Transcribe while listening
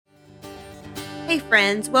Hey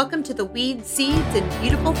friends, welcome to the Weed, Seeds, and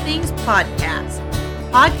Beautiful Things podcast.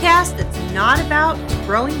 A podcast that's not about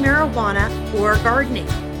growing marijuana or gardening,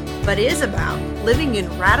 but is about living in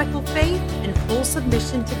radical faith and full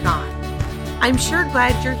submission to God. I'm sure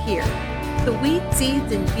glad you're here. The Weed,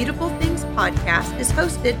 Seeds, and Beautiful Things podcast is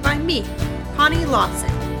hosted by me, Connie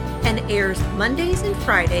Lawson, and airs Mondays and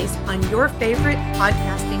Fridays on your favorite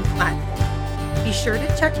podcasting platform. Be sure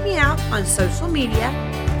to check me out on social media,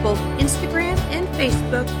 both Instagram and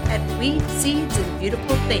Facebook at Weed, Seeds, and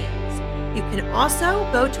Beautiful Things. You can also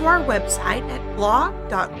go to our website at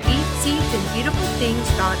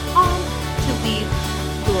blog.weedseedsandbeautifulthings.com to leave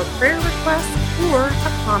your prayer request or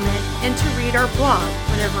a comment and to read our blog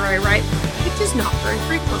whenever I write, which is not very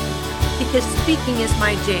frequently, because speaking is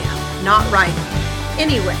my jam, not writing.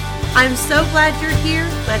 Anyway, I'm so glad you're here.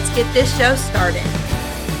 Let's get this show started.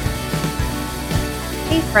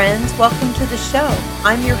 Hey friends, welcome to the show.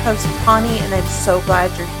 I'm your host Connie and I'm so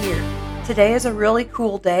glad you're here. Today is a really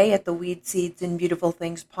cool day at the Weed, Seeds, and Beautiful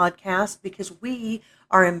Things podcast because we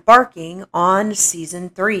are embarking on Season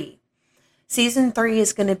 3. Season 3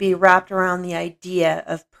 is going to be wrapped around the idea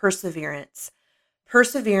of perseverance,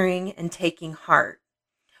 persevering and taking heart.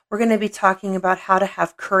 We're going to be talking about how to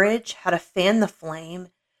have courage, how to fan the flame,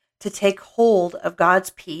 to take hold of God's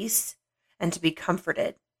peace, and to be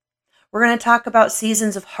comforted. We're going to talk about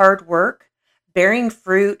seasons of hard work, bearing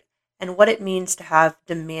fruit, and what it means to have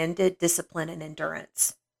demanded discipline and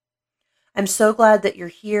endurance. I'm so glad that you're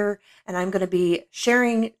here, and I'm going to be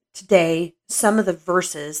sharing today some of the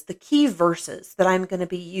verses, the key verses that I'm going to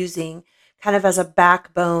be using kind of as a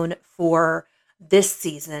backbone for this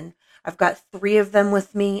season. I've got 3 of them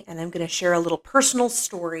with me, and I'm going to share a little personal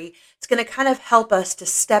story. It's going to kind of help us to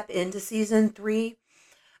step into Season 3.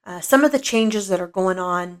 Some of the changes that are going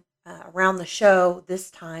on around the show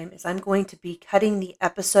this time is I'm going to be cutting the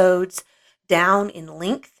episodes down in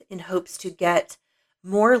length in hopes to get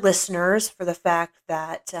more listeners, for the fact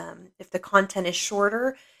that if the content is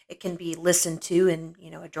shorter, it can be listened to in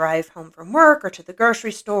a drive home from work or to the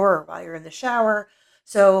grocery store or while you're in the shower.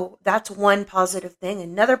 So that's one positive thing.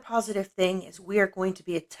 Another positive thing is we are going to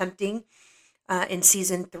be attempting in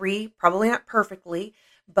Season 3, probably not perfectly,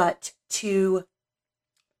 but to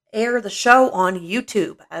air the show on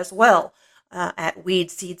YouTube as well at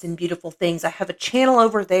Weed, Seeds, and Beautiful Things. I have a channel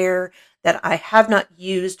over there that I have not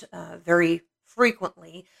used very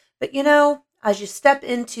frequently. But as you step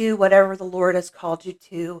into whatever the Lord has called you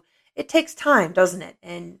to, it takes time, doesn't it?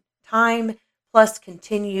 And time plus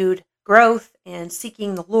continued growth and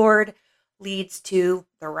seeking the Lord leads to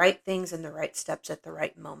the right things and the right steps at the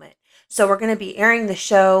right moment. So we're going to be airing the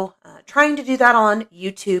show, trying to do that on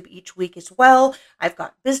YouTube each week as well. I've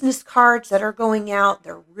got business cards that are going out.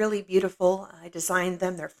 They're really beautiful. I designed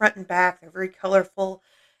them. They're front and back. They're very colorful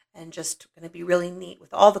and just going to be really neat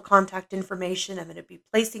with all the contact information. I'm going to be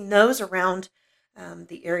placing those around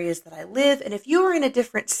the areas that I live. And if you are in a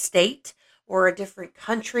different state or a different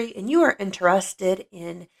country and you are interested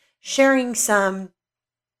in sharing some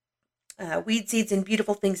Weed, Seeds, and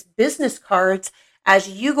Beautiful Things business cards as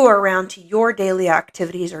you go around to your daily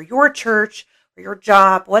activities or your church or your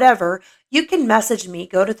job, whatever, you can message me.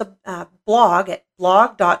 Go to the blog at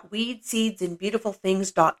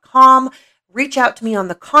blog.weedseedsandbeautifulthings.com. Reach out to me on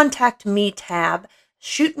the Contact Me tab.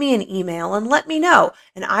 Shoot me an email and let me know.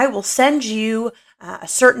 And I will send you a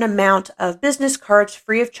certain amount of business cards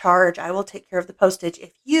free of charge. I will take care of the postage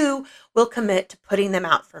if you will commit to putting them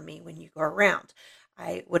out for me when you go around.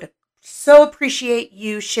 I would so appreciate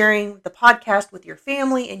you sharing the podcast with your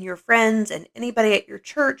family and your friends and anybody at your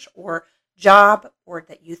church or job or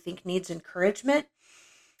that you think needs encouragement.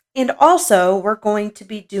 And also, we're going to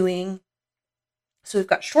be doing, so we've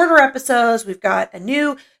got shorter episodes, we've got a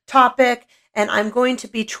new topic, and I'm going to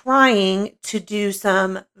be trying to do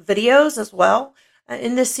some videos as well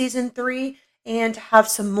in this Season 3 and have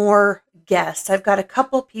some more guests. I've got a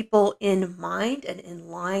couple people in mind and in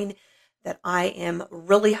line that I am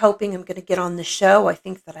really hoping I'm going to get on the show. I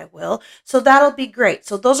think that I will. So that'll be great.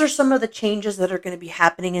 So those are some of the changes that are going to be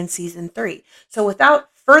happening in Season 3. So without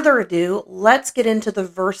further ado, let's get into the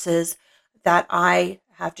verses that I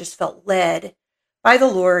have just felt led by the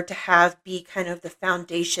Lord to have be kind of the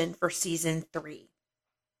foundation for Season 3.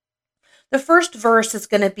 The first verse is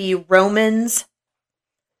going to be Romans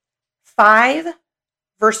 5,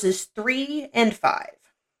 verses 3 and 5.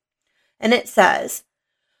 And it says,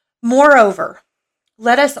 "Moreover,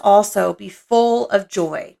 let us also be full of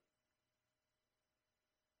joy."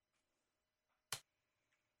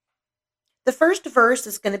 The first verse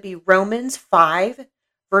is going to be Romans 5,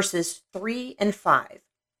 verses 3 and 5.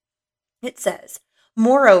 It says,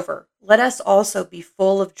 "Moreover, let us also be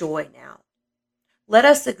full of joy now, Let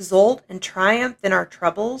us exult and triumph in our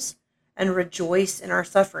troubles and rejoice in our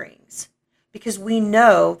sufferings, because we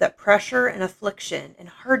know that pressure and affliction and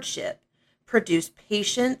hardship produce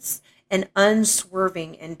patience and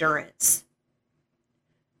unswerving endurance.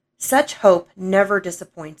 Such hope never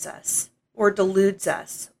disappoints us, or deludes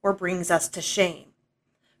us, or brings us to shame.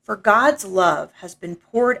 For God's love has been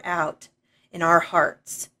poured out in our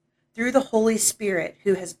hearts through the Holy Spirit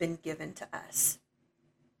who has been given to us.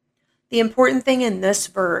 The important thing in this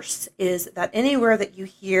verse is that anywhere that you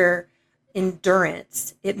hear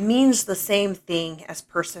endurance, it means the same thing as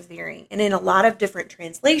persevering. And in a lot of different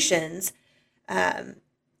translations,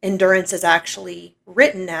 endurance is actually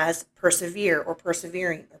written as persevere or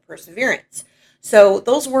persevering or perseverance. So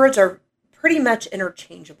those words are pretty much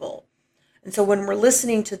interchangeable. And so when we're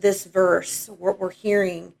listening to this verse, what we're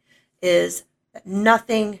hearing is that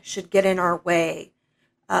nothing should get in our way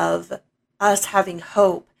of us having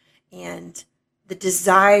hope and the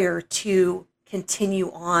desire to continue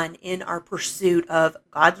on in our pursuit of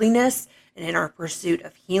godliness and in our pursuit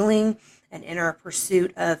of healing and in our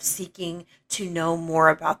pursuit of seeking to know more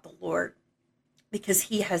about the Lord, because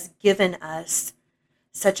he has given us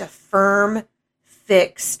such a firm,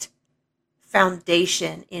 fixed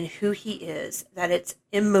foundation in who he is that it's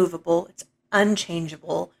immovable, it's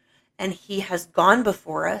unchangeable, and he has gone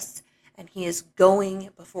before us and he is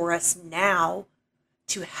going before us now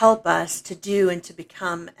to help us to do and to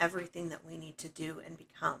become everything that we need to do and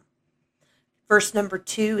become. Verse number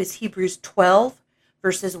 2 is Hebrews 12,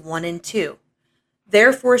 verses 1 and 2.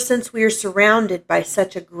 Therefore, since we are surrounded by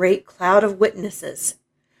such a great cloud of witnesses,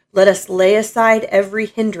 let us lay aside every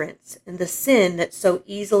hindrance and the sin that so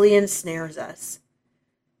easily ensnares us.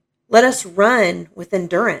 Let us run with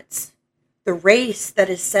endurance the race that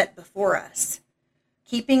is set before us,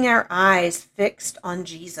 keeping our eyes fixed on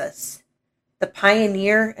Jesus, the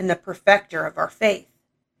pioneer and the perfecter of our faith.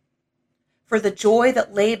 For the joy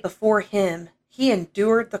that lay before him, he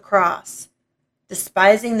endured the cross,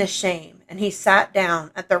 despising the shame, and he sat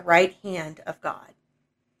down at the right hand of God.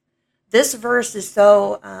 This verse is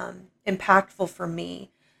so impactful for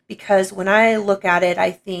me because when I look at it,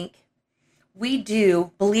 I think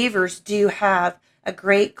believers do have a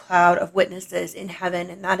great cloud of witnesses in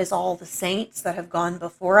heaven, and that is all the saints that have gone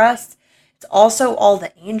before us. It's also all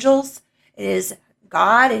the angels. It is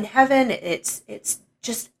God in heaven. It's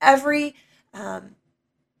just every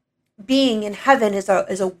being in heaven is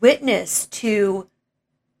a witness to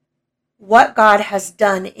what God has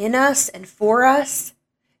done in us and for us,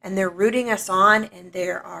 and they're rooting us on, and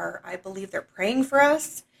I believe they're praying for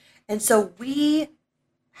us. And so we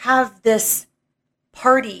have this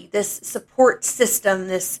party, this support system,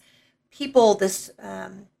 this people, this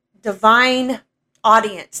divine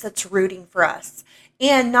audience that's rooting for us.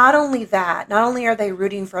 And not only are they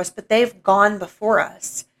rooting for us, but they've gone before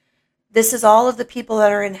us. This is all of the people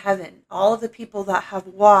that are in heaven, all of the people that have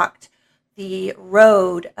walked the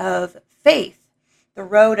road of faith, the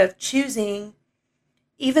road of choosing,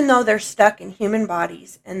 even though they're stuck in human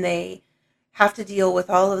bodies and they have to deal with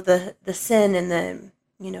all of the sin and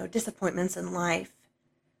the disappointments in life.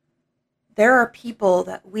 There are people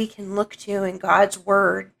that we can look to in God's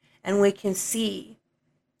word, and we can see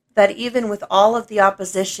that even with all of the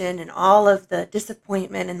opposition and all of the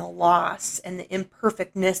disappointment and the loss and the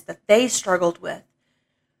imperfectness that they struggled with,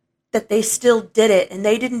 that they still did it, and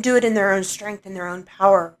they didn't do it in their own strength and their own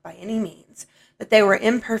power by any means, but they were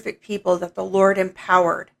imperfect people that the Lord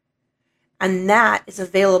empowered, and that is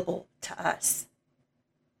available to us.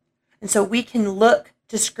 And so we can look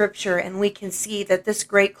to Scripture and we can see that this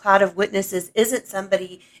great cloud of witnesses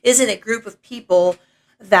isn't a group of people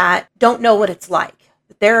that don't know what it's like.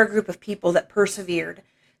 But they're a group of people that persevered,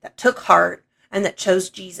 that took heart, and that chose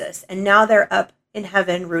Jesus. And now they're up in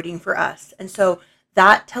heaven rooting for us. And so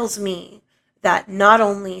that tells me that not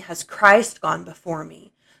only has Christ gone before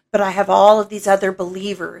me, but I have all of these other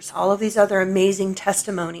believers, all of these other amazing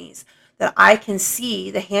testimonies that I can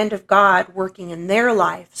see the hand of God working in their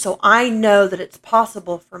life. So I know that it's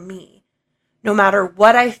possible for me, no matter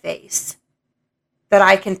what I face, that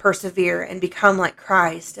I can persevere and become like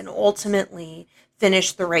Christ and ultimately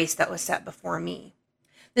finish the race that was set before me.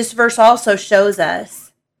 This verse also shows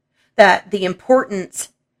us that the importance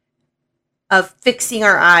of fixing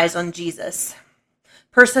our eyes on Jesus.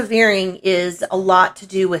 Persevering is a lot to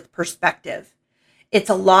do with perspective. It's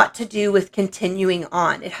a lot to do with continuing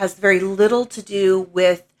on. It has very little to do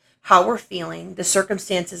with how we're feeling, the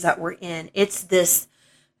circumstances that we're in. It's this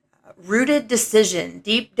rooted decision,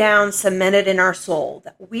 deep down cemented in our soul,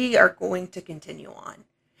 that we are going to continue on.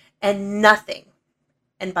 And nothing,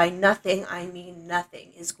 and by nothing I mean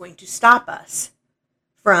nothing, is going to stop us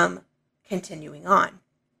from continuing on.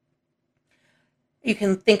 You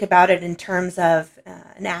can think about it in terms of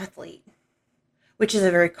an athlete, which is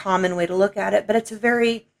a very common way to look at it, but it's a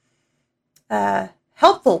very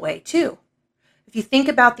helpful way too. If you think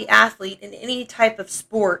about the athlete in any type of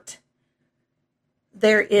sport,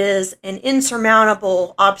 there is an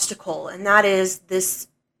insurmountable obstacle, and that is this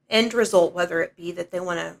end result, whether it be that they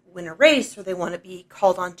want to win a race or they want to be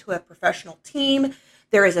called onto a professional team.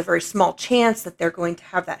 There is a very small chance that they're going to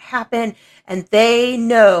have that happen, and they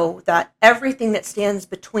know that everything that stands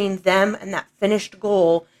between them and that finished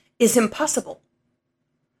goal is impossible.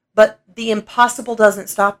 But the impossible doesn't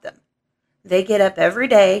stop them. They get up every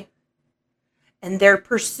day, and their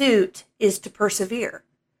pursuit is to persevere.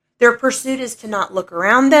 Their pursuit is to not look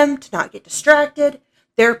around them, to not get distracted.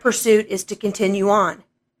 Their pursuit is to continue on,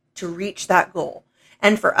 to reach that goal.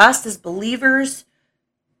 And for us as believers,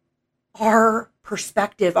 our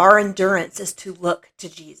perspective, our endurance is to look to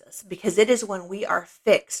Jesus, because it is when we are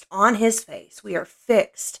fixed on his face, we are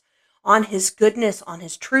fixed on his goodness, on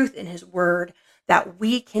his truth in his word, that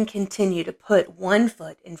we can continue to put one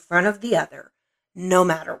foot in front of the other, no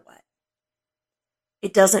matter what.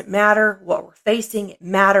 It doesn't matter what we're facing. It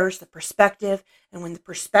matters the perspective. And when the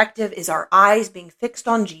perspective is our eyes being fixed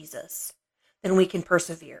on Jesus, then we can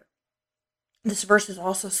persevere. This verse is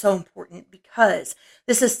also so important because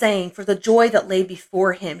this is saying, for the joy that lay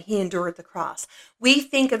before him, he endured the cross. We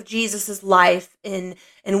think of Jesus's life and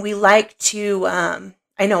we like to,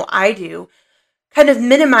 I know I do, kind of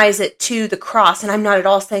minimize it to the cross. And I'm not at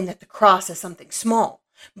all saying that the cross is something small,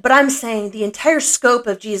 but I'm saying the entire scope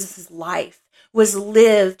of Jesus's life was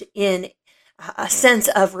lived in a sense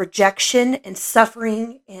of rejection and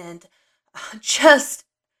suffering and just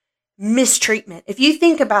mistreatment. If you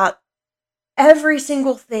think about every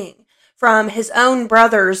single thing, from his own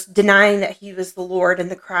brothers denying that he was the Lord and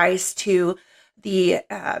the Christ, to the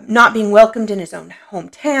not being welcomed in his own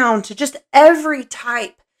hometown, to just every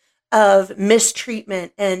type of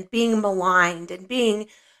mistreatment and being maligned and being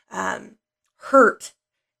hurt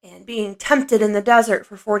and being tempted in the desert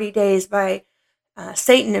for 40 days by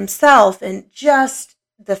Satan himself, and just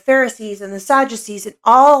the Pharisees and the Sadducees and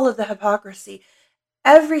all of the hypocrisy,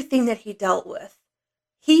 everything that he dealt with.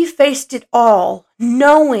 He faced it all,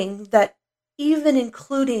 knowing that even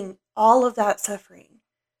including all of that suffering,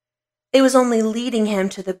 it was only leading him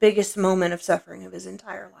to the biggest moment of suffering of his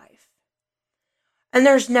entire life. And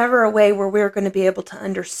there's never a way where we're going to be able to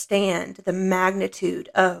understand the magnitude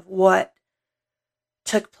of what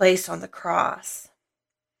took place on the cross.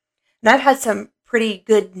 And I've had some pretty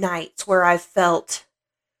good nights where I've felt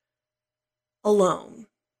alone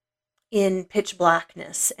in pitch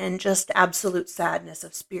blackness and just absolute sadness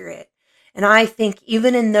of spirit. And I think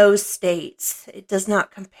even in those states, it does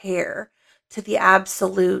not compare to the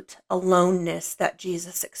absolute aloneness that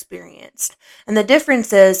Jesus experienced. And the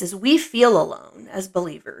difference is we feel alone as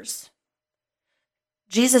believers.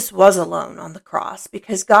 Jesus was alone on the cross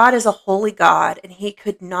because God is a holy God and he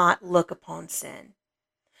could not look upon sin.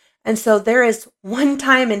 And so there is one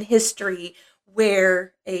time in history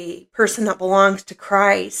where a person that belongs to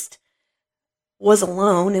Christ was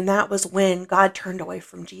alone, and that was when God turned away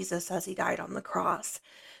from Jesus as he died on the cross.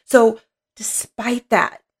 So despite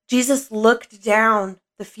that, Jesus looked down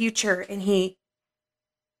the future and he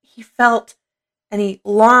felt and he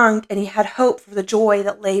longed and he had hope for the joy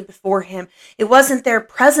that lay before him. It wasn't there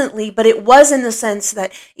presently, but it was in the sense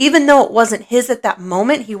that even though it wasn't his at that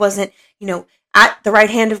moment, he wasn't, at the right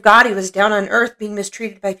hand of God, he was down on earth being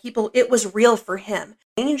mistreated by people. It was real for him.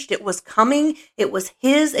 It was coming. It was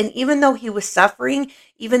his. And even though he was suffering,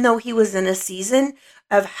 even though he was in a season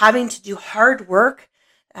of having to do hard work,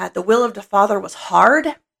 the will of the Father was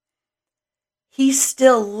hard, he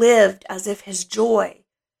still lived as if his joy,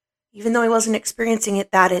 even though he wasn't experiencing it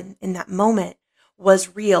in that moment,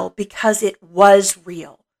 was real, because it was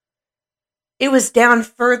real. It was down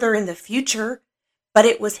further in the future, but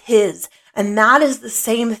it was his. And that is the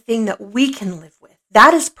same thing that we can live with.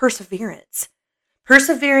 That is perseverance.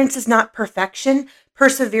 Perseverance is not perfection.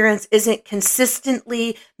 Perseverance isn't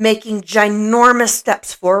consistently making ginormous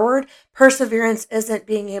steps forward. Perseverance isn't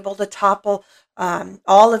being able to topple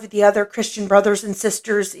all of the other Christian brothers and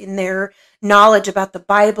sisters in their knowledge about the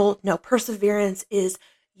Bible. No, perseverance is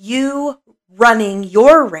you running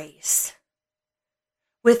your race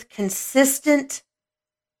with consistent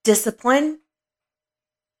discipline,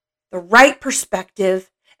 the right perspective,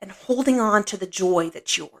 and holding on to the joy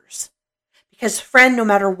that's yours. Because friend, no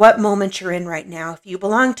matter what moment you're in right now, if you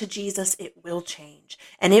belong to Jesus, it will change,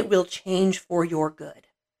 and it will change for your good.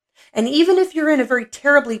 And even if you're in a very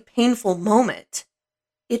terribly painful moment,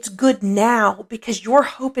 it's good now because your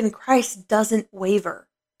hope in Christ doesn't waver.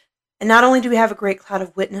 And not only do we have a great cloud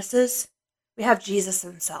of witnesses, we have Jesus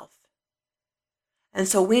himself. And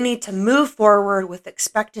so we need to move forward with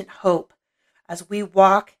expectant hope as we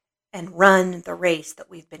walk and run the race that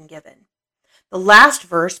we've been given. The last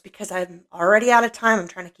verse, because I'm already out of time, I'm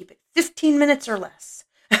trying to keep it 15 minutes or less.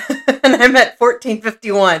 And I'm at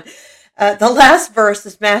 14:51. The last verse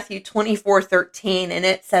is Matthew 24:13, and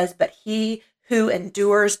it says, "But he who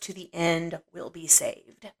endures to the end will be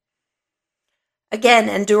saved." Again,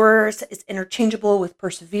 endures is interchangeable with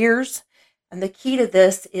perseveres. And the key to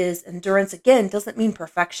this is endurance, again, doesn't mean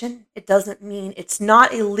perfection. It doesn't mean, it's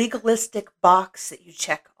not a legalistic box that you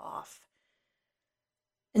check off.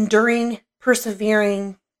 Enduring,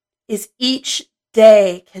 persevering is each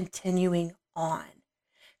day continuing on.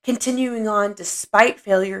 Continuing on despite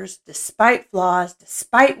failures, despite flaws,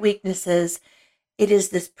 despite weaknesses. It is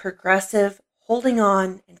this progressive holding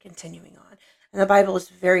on and continuing on. And the Bible is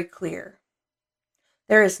very clear.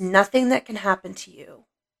 There is nothing that can happen to you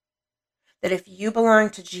that if you belong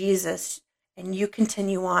to Jesus and you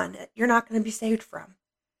continue on, you're not going to be saved from.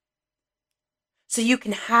 So you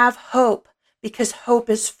can have hope because hope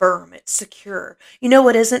is firm. It's secure. You know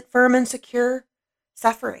what isn't firm and secure?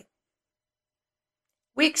 Suffering.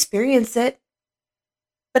 We experience it,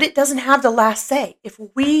 but it doesn't have the last say. If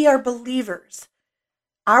we are believers,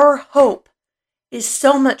 our hope is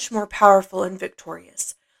so much more powerful and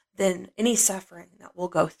victorious than any suffering that we'll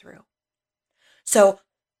go through. So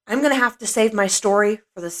I'm going to have to save my story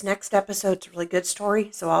for this next episode. It's a really good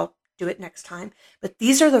story, so I'll do it next time. But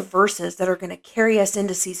these are the verses that are going to carry us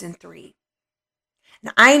into season 3.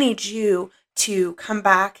 And I need you to come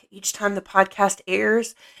back each time the podcast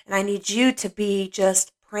airs, and I need you to be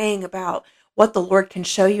just praying about what the Lord can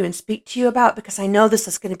show you and speak to you about, because I know this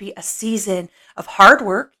is going to be a season of hard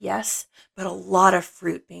work, yes, but a lot of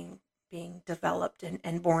fruit being developed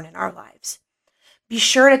and born in our lives. Be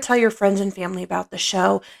sure to tell your friends and family about the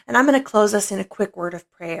show, and I'm going to close us in a quick word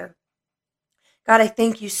of prayer. God, I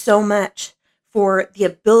thank you so much for the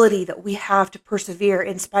ability that we have to persevere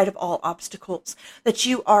in spite of all obstacles, that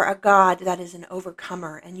you are a God that is an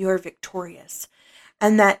overcomer and you are victorious,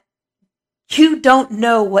 and that you don't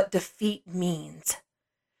know what defeat means,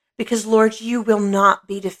 because, Lord, you will not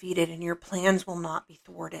be defeated and your plans will not be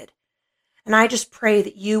thwarted. And I just pray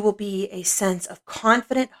that you will be a sense of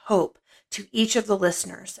confident hope to each of the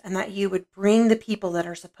listeners, and that you would bring the people that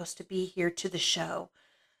are supposed to be here to the show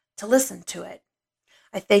to listen to it.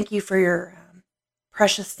 I thank you for your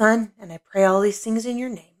precious Son, and I pray all these things in your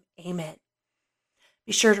name. Amen.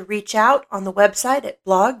 Be sure to reach out on the website at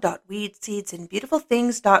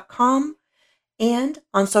blog.weedseedsandbeautifulthings.com and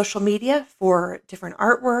on social media for different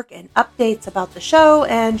artwork and updates about the show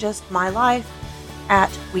and just my life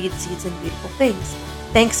at Weed Seeds and Beautiful Things.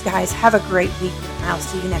 Thanks, guys. Have a great week. I'll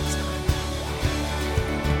see you next time.